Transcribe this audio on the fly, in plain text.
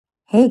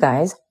Hey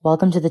guys,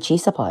 welcome to the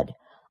Chisa Pod.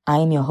 I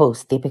am your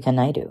host, Deepika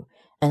Naidu,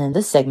 and in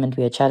this segment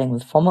we are chatting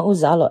with former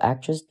Uzalo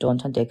actress Dawn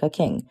Thandeka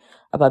King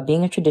about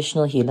being a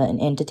traditional healer and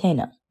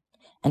entertainer,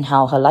 and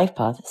how her life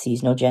path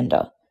sees no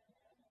gender.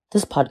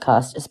 This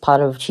podcast is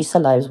part of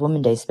Chisa Live's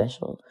Women Day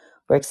special,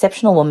 where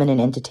exceptional women in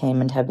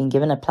entertainment have been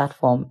given a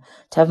platform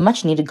to have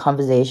much-needed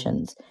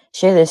conversations,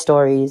 share their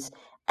stories,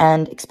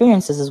 and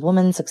experiences as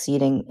women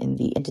succeeding in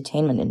the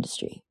entertainment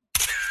industry.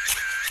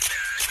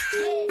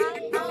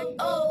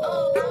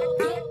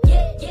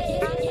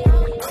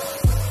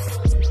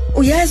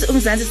 Uyazi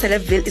uMzansi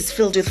Celebville is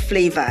filled with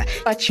flavor,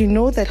 but you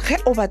know that ge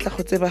o batla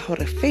go tseba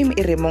gore fame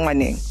e re mo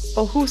ngwaneng,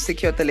 or who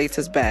secured the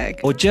latest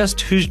bag, or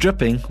just who's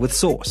dripping with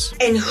sauce,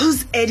 and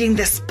who's adding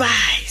the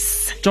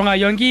spice. Jonga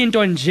yonke into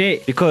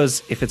nje.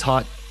 Because if it's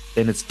hot,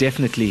 then it's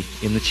definitely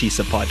in the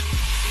Chisa Pod.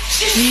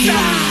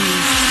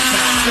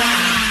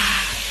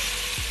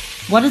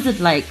 What is it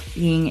like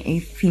being a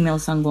female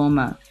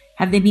Sangoma?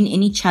 Have there been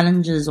any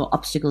challenges or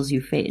obstacles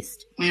you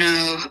faced?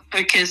 No.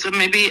 Okay, so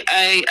maybe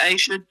I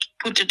should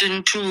put it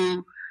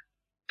into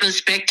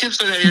perspective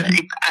so that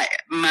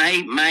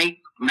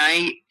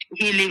my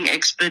healing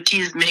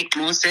expertise make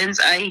more sense.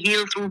 I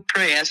heal through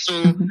prayer,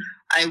 so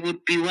I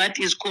would be what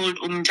is called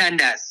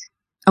umtandas.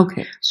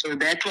 Okay. So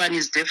that one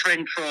is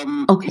different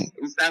from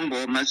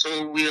Sangoma.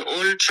 So we're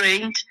all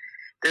trained.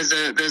 There's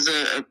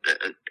a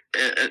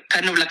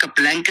kind of like a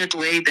blanket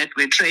way that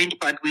we're trained,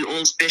 but we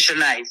all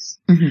specialize.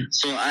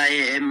 So I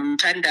am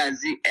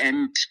Tandazi.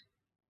 And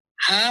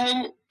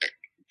how,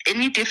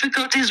 any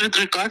difficulties with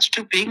regards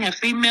to being a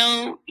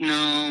female?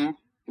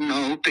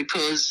 No,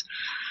 because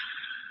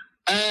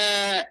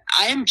I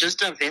am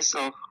just a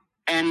vessel,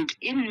 and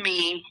in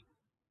me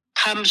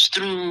comes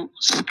through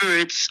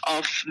spirits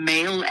of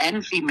male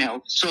and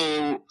female.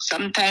 So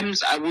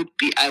sometimes I would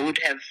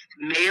have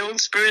male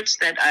spirits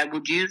that I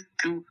would use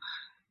to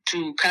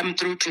come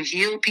through to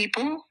heal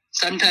people.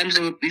 Sometimes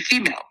it would be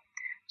female.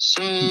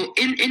 So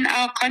in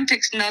our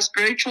context, in our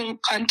spiritual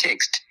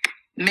context,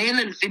 male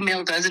and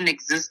female doesn't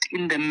exist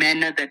in the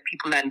manner that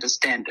people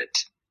understand it.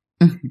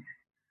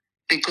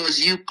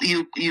 Because you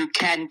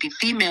can be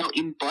female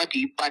in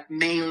body, but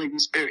male in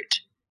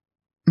spirit.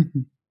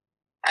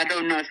 I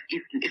don't know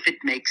if it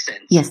makes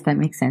sense. Yes, that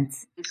makes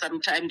sense.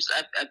 Sometimes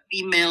a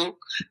female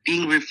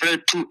being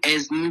referred to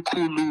as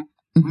Mukulu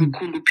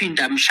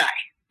Pinda Mshai,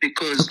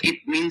 because it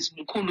means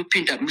Mukulu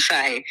Pinda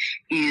Mshai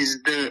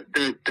is the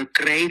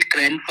great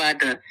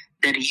grandfather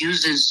that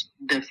uses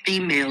the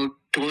female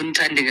Dawn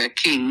Thandeka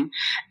King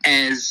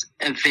as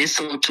a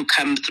vessel to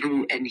come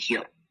through and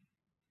heal.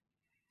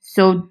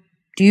 So,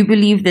 do you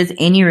believe there's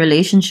any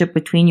relationship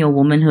between your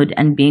womanhood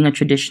and being a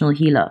traditional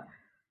healer?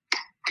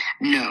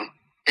 No.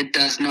 It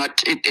does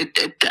not.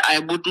 I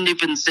wouldn't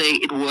even say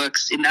it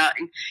works in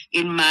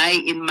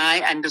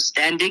my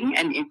understanding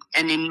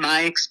and in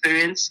my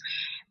experience.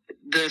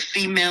 The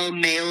female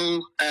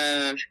male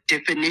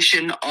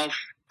definition of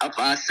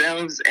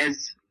ourselves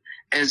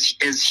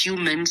as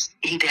humans,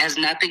 it has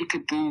nothing to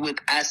do with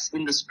us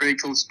in the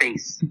spiritual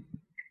space.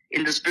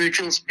 In the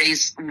spiritual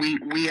space,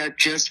 we are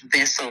just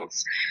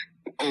vessels.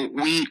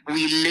 We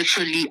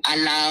literally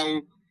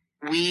allow.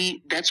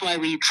 That's why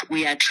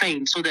we are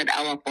trained, so that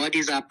our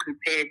bodies are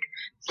prepared,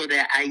 so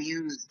that are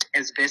used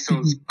as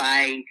vessels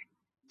by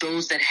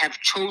those that have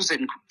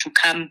chosen to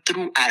come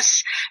through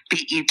us,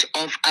 be it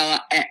of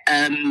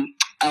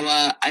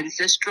our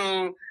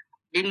ancestral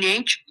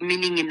lineage,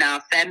 meaning in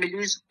our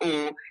families,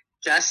 or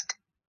just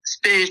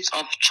spirits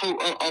of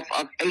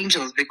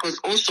angels, because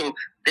also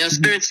there are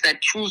spirits that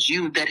choose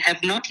you that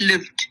have not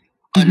lived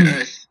on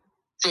earth.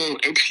 So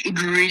it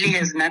really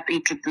has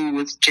nothing to do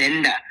with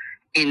gender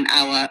in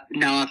our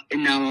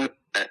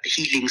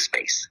healing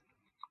space.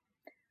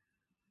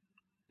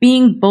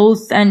 Being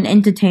both an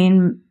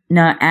entertainer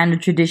and a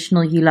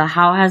traditional healer,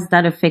 how has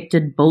that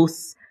affected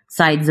both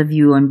sides of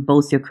you and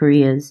both your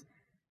careers?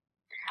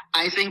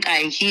 I think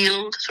I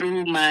healed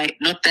through I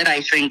know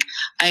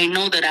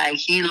that I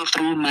healed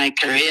through my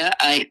career.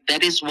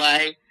 That is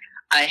why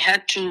I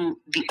had to,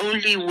 the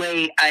only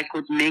way I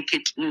could make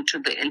it into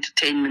the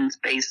entertainment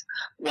space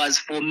was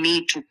for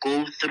me to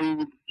go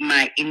through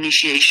my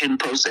initiation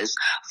process,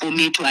 for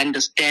me to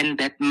understand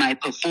that my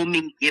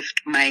performing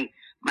gift, my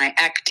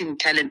acting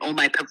talent or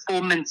my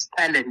performance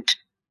talent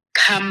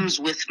comes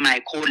with my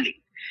calling.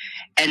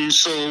 And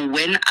so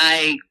when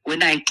I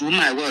do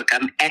my work,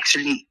 I'm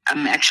actually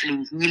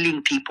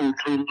healing people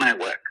through my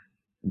work.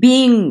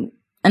 Being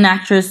an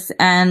actress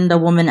and a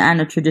woman and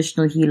a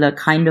traditional healer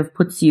kind of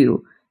puts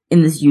you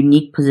in this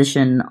unique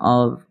position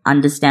of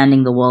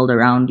understanding the world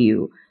around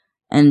you.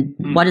 And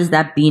what has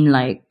that been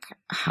like?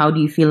 How do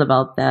you feel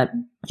about that?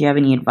 Do you have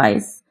any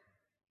advice?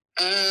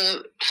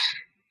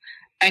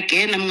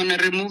 Again, I'm going to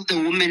remove the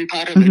woman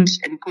part of it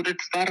and put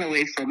it far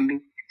away from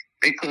me,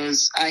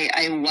 because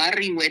I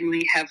worry when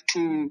we have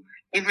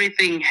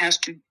everything has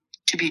to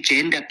be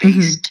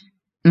gender-based.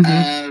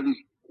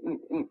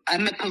 I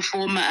I'm a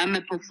performer. I'm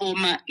a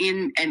performer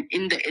in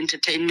the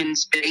entertainment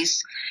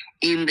space.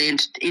 I'm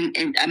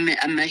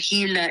a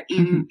healer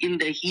in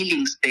the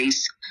healing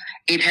space.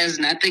 It has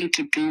nothing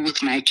to do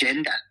with my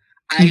gender.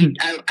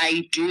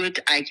 I do it.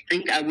 I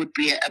think I would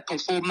be a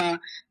performer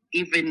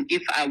even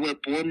if I were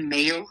born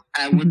male.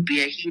 I would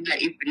be a healer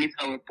even if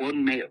I were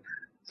born male.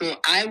 So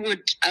I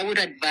would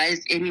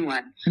advise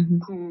anyone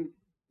who,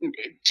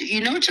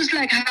 just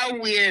like how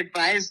we're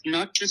advised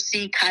not to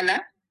see color,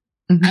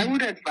 I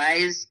would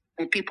advise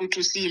for people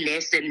to see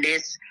less and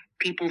less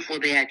people for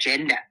their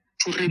gender,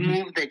 to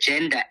remove the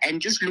gender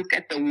and just look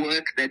at the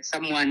work that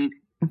someone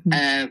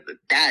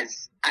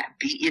does,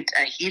 be it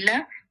a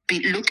healer.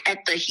 Look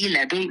at the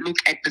healer. Don't look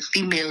at the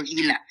female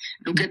healer.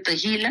 Look at the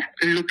healer.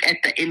 Look at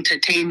the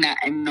entertainer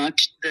and not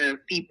the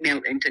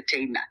female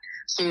entertainer.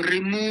 So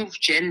remove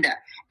gender,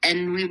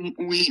 and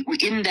we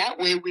in that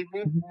way we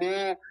move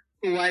more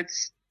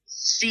towards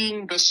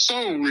seeing the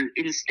soul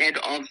instead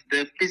of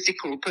the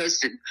physical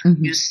person.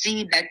 You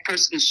see that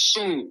person's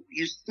soul.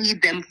 You see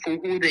them for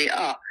who they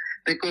are,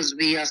 because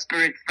we are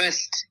spirit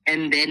first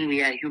and then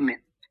we are human.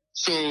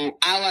 So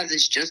ours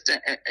is just a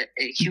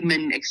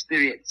human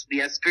experience.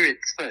 We are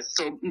spirits first.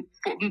 So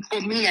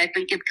for me, I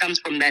think it comes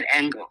from that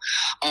angle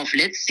of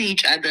let's see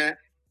each other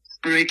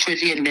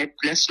spiritually and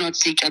let's not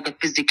see each other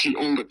physically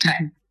all the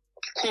time.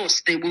 Of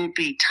course, there will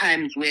be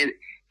times where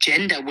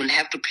gender will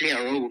have to play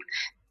a role.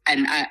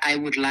 And I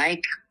would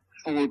like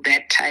for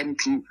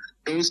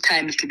those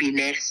times to be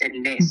less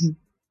and less.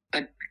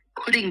 But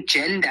putting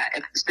gender,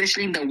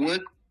 especially in the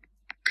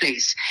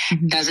workplace,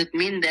 does it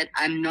mean that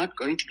I'm not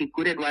going to be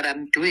good at what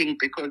I'm doing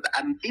because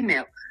I'm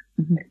female?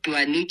 Do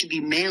I need to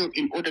be male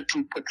in order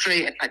to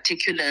portray a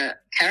particular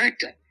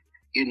character?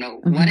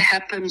 What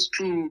happens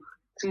to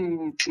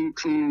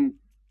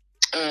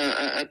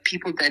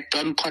people that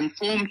don't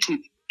conform to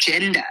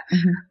gender?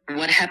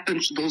 What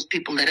happens to those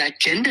people that are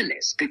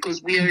genderless?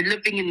 Because we are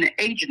living in the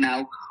age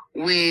now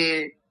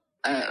where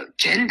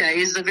gender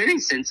is a very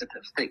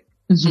sensitive thing.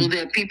 So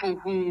there are people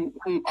who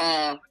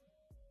are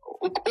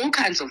all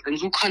kinds of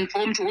things, who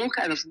conform to all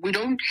kinds of. We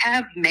don't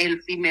have male,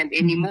 female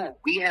anymore.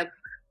 We have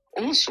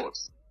all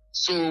sorts.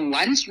 So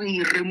once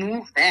we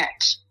remove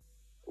that,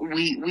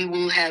 we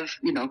will have,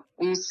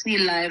 we'll see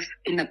life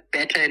in a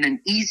better and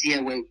an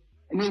easier way.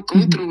 And we'll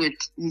go through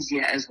it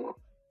easier as well.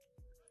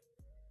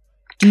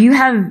 Do you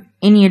have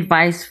any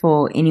advice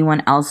for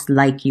anyone else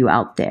like you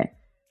out there?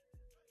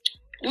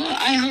 Well,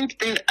 I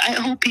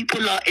hope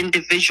people are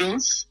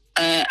individuals.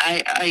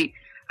 I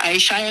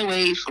shy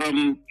away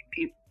from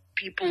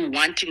people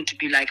wanting to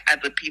be like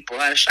other people.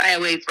 I shy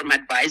away from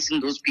advising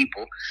those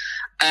people.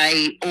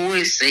 I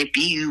always say,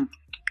 be you,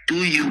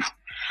 do you.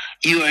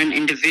 You are an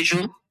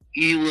individual.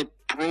 You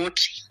were brought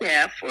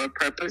here for a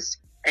purpose,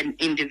 an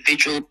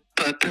individual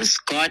purpose.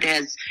 God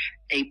has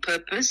a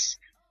purpose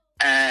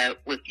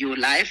with your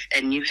life,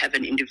 and you have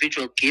an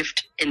individual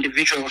gift,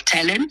 individual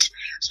talent.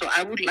 So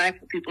I would like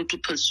for people to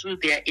pursue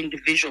their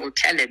individual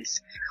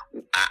talents.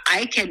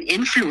 I can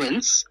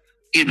influence,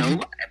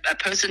 a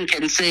person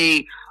can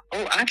say,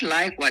 oh, I'd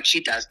like what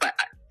she does, but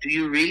do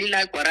you really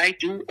like what I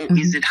do? Or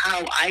is it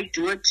how I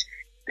do it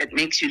that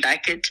makes you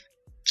like it?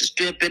 Just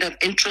do a bit of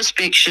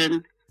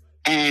introspection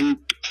and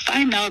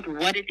find out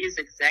what it is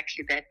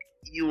exactly that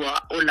you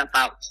are all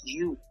about,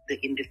 you, the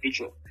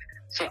individual.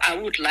 So I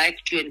would like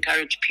to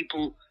encourage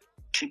people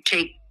to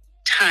take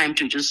time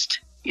to just,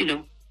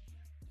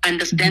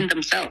 understand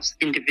themselves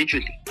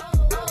individually.